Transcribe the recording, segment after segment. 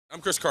I'm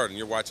Chris Carter, and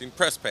you're watching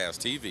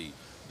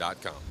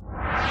PressPassTV.com.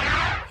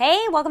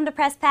 Hey, welcome to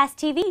Press Pass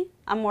TV.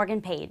 I'm Morgan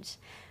Page.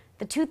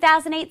 The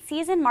 2008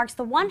 season marks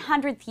the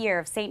 100th year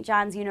of St.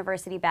 John's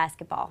University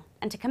basketball.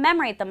 And to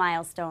commemorate the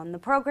milestone, the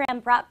program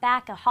brought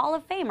back a Hall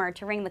of Famer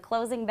to ring the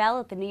closing bell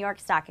at the New York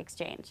Stock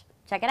Exchange.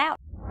 Check it out.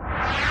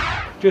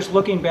 Just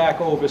looking back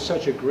over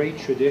such a great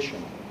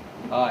tradition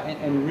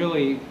and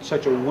really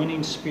such a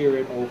winning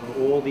spirit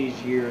over all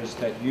these years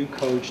that you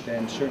coached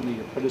and certainly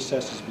your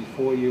predecessors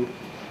before you.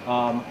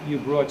 You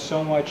brought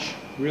so much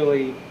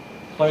really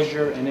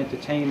pleasure and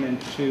entertainment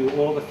to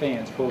all the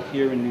fans, both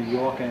here in New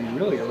York and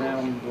really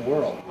around the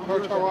world.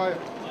 Coach, how are you?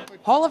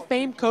 Hall of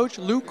Fame coach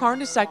Lou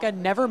Carnesecca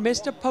never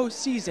missed a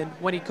postseason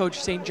when he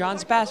coached St.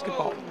 John's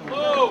basketball.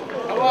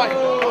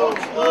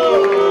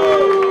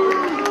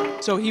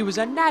 So he was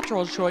a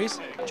natural choice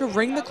to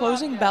ring the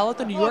closing bell at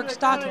the New York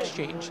Stock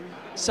Exchange,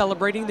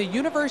 celebrating the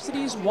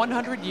university's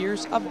 100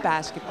 years of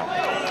basketball.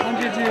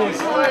 100 years.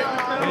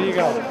 There you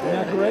go. Isn't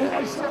that great?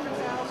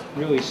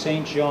 Really,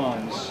 St.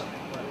 John's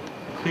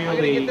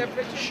clearly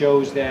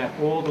shows that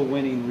all the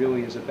winning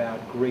really is about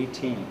great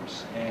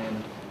teams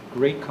and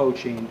great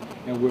coaching,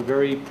 and we're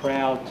very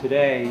proud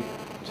today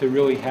to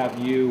really have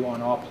you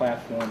on our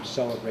platform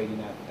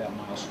celebrating that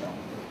milestone.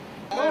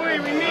 Glory,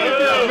 we need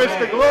you,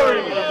 Mr.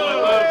 Glory.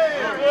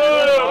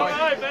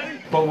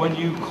 But when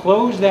you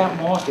close that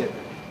market,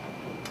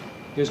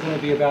 there's going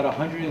to be about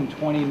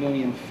 120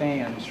 million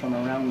fans from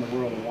around the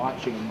world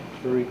watching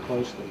very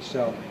closely.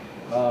 So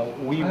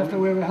we have to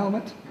wear a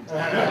helmet.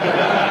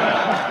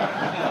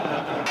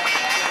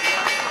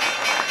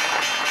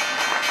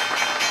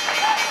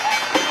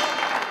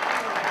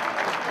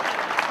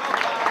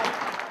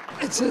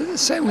 It's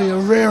certainly a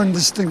rare and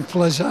distinct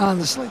pleasure,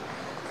 honestly,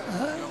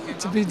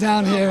 to be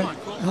down here in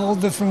a whole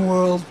different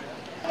world.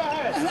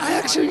 And I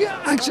actually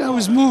I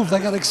was moved. I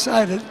got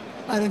excited.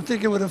 I didn't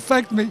think it would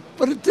affect me,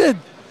 but it did.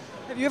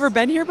 Have you ever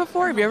been here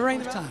before? Have you ever rang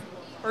the bell? First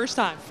time. First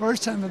time.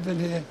 First time I've been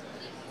here,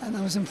 and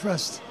I was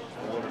impressed.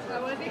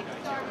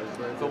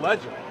 The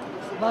legend.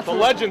 The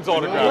legend's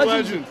autograph.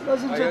 Legends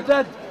are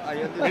dead.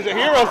 He's a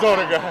hero's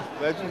autograph.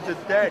 Legends are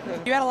dead.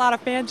 You had a lot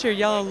of fans here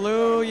yelling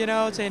Lou, you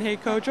know, saying, hey,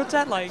 coach. What's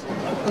that like?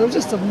 It was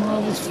just a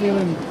marvelous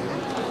feeling.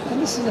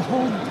 And this is a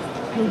whole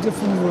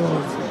different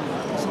world.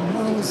 It's a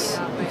marvelous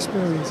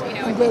experience.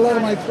 I'm glad a lot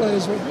of my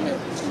players were here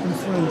and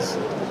friends.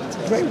 It's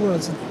a great world.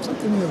 It's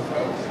something new.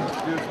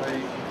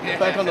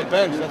 Back on the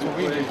bench, that's what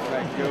we need.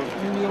 Thank you.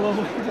 You need a little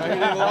more. I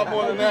need a lot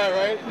more than that,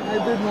 right? I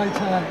did my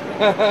time.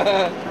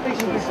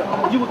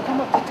 You would come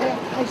up to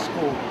Taft High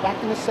School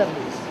back in the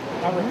 70s.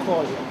 I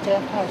recall you.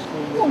 Taft High School.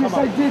 You would Yes, come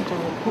I up did. to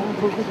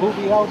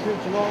Booby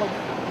Eldridge and all of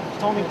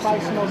Tony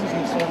Price and those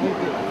things.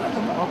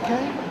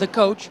 Okay? The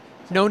coach,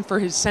 known for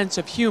his sense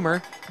of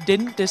humor,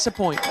 didn't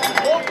disappoint.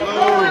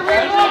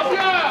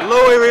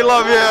 Louie, we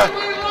love you.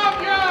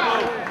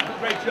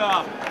 Great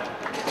job.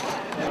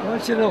 I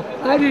want you to know,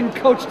 I didn't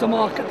coach the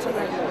market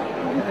today.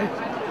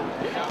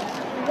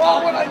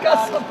 Well, when I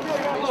got something.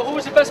 Who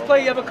was the best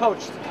player you ever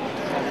coached? I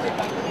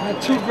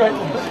had two great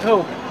ones.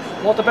 Who?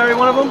 Walter Berry,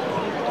 one of them?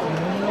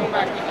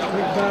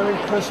 Rick Barry,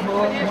 Chris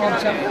Moore, Mark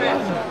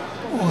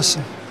Chapman.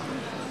 Awesome.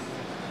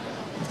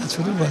 That's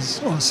what it was.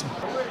 Awesome.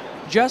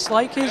 Just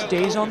like his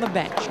days on the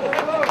bench.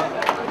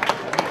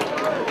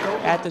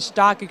 At the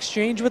Stock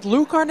Exchange with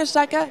Lou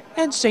Carnesecca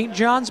and St.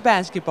 John's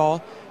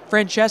basketball,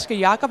 Francesca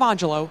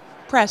Iacovangelo,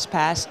 Press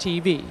Pass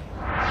TV.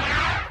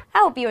 I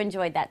hope you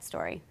enjoyed that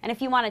story. And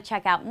if you want to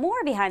check out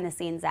more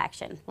behind-the-scenes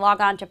action,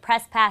 log on to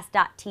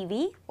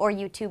PressPass.tv or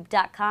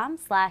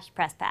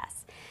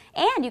YouTube.com/PressPass.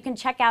 And you can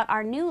check out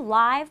our new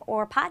live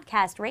or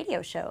podcast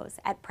radio shows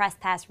at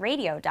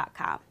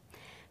PressPassRadio.com.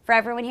 For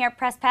everyone here at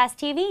Press Pass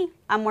TV,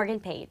 I'm Morgan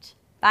Page.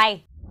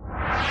 Bye.